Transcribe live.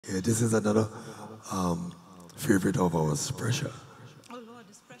Yeah, this is another favorite of ours, Pressure. Oh Lord,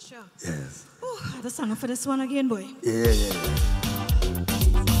 this Pressure. Yes. Oh, I had a song for this one again, boy. Yeah.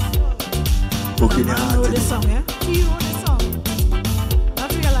 Booking your heart know today. this song, yeah? You know this song.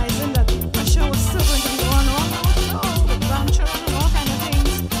 Not realizing that Pressure was still going to be on with grandchildren and all kind of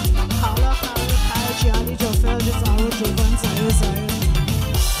things. Carla, Kyle, Gianni, Jofel, Gisaro, Jovan, Zaire.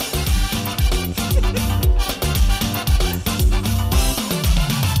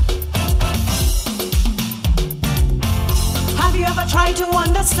 Have you ever tried to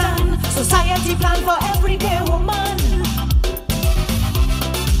understand society plan for everyday woman?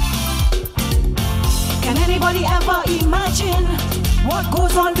 Can anybody ever imagine what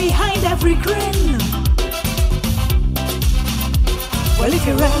goes on behind every grin? Well, if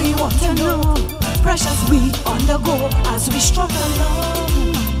you really want to know, precious we undergo as we struggle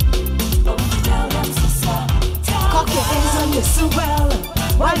along. Cock your ears and listen well,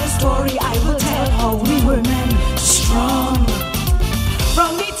 while the story I will tell how we were men strong.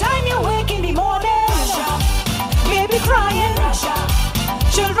 From the time you wake in the morning, baby crying,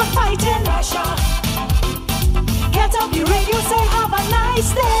 children fighting. Get up, you radio say have a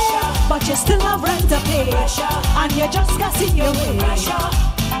nice day, but you still have rent to pay, and you just can't see your way.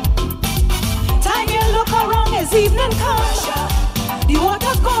 Time you look around as evening comes, the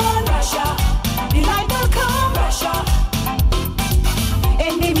water gone, the light will come.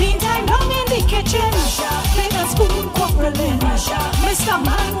 In the meantime, down in the kitchen, plate and spoon quarreling, Mr.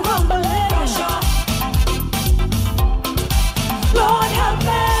 Man grumbling. Lord help me.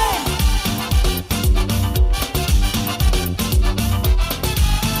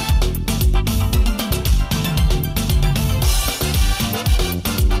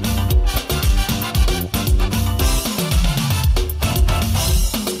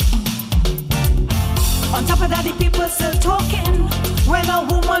 On top of that, the people still talking when a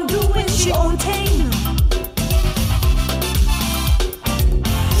woman doing she own thing.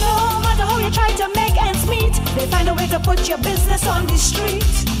 No matter how you try to make ends meet, they find a way to put your business on the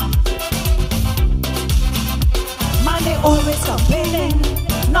street. Man, they always complaining,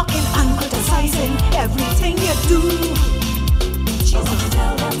 knocking and criticizing everything you do. Jesus,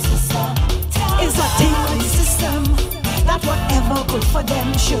 tell them, sister, it's a tingling system that whatever good for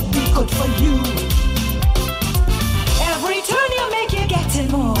them should be good for you. Every turn you make, you're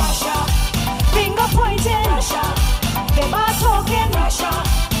getting more. Finger pointing, they are talking.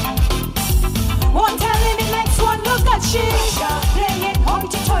 One telling the next one, look at she. Playing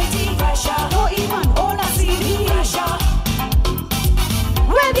hoity-toity, don't even own a CD.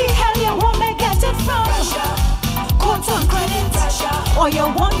 Where the hell you want me get it from? Quotes on credit, or you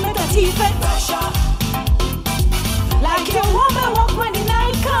want me to teeth it? Like you want me walk when the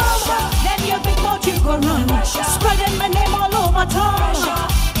night comes, then you big mouth you go run, spreading my name all over town.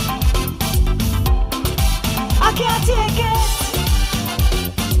 I can't take it.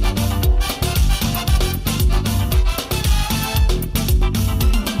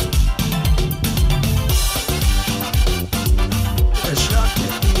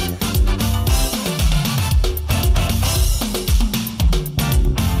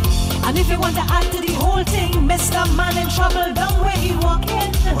 And if you want to add to the whole thing, Mr. Man in trouble down where he walk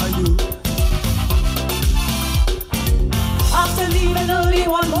in. Why you? After leaving early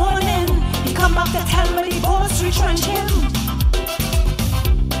one morning, he come back to tell me the boss retrench him.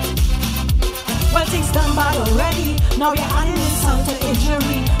 Well, things done bad already, now you're adding insult to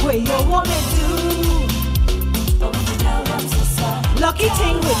injury. Where you want me to? Lucky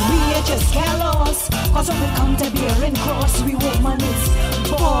thing with we, you just get lost, cause when we come to bearing cross, we woman is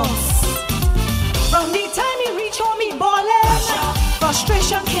boss. From the time he reach home, he ballin',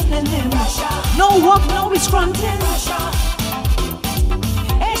 frustration killing him. No work, no he's grunting.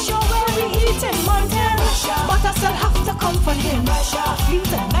 We eat in mountain, but I still have to comfort him. Feel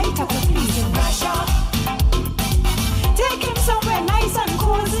the night I will please him. Take him somewhere nice and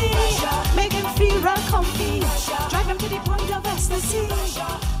cozy, make him feel real comfy, drive him to the point of ecstasy.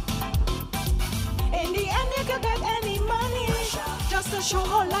 In the end you could get any money, just to show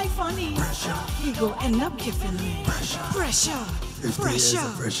how life funny. He go end up giving me pressure. Pressure.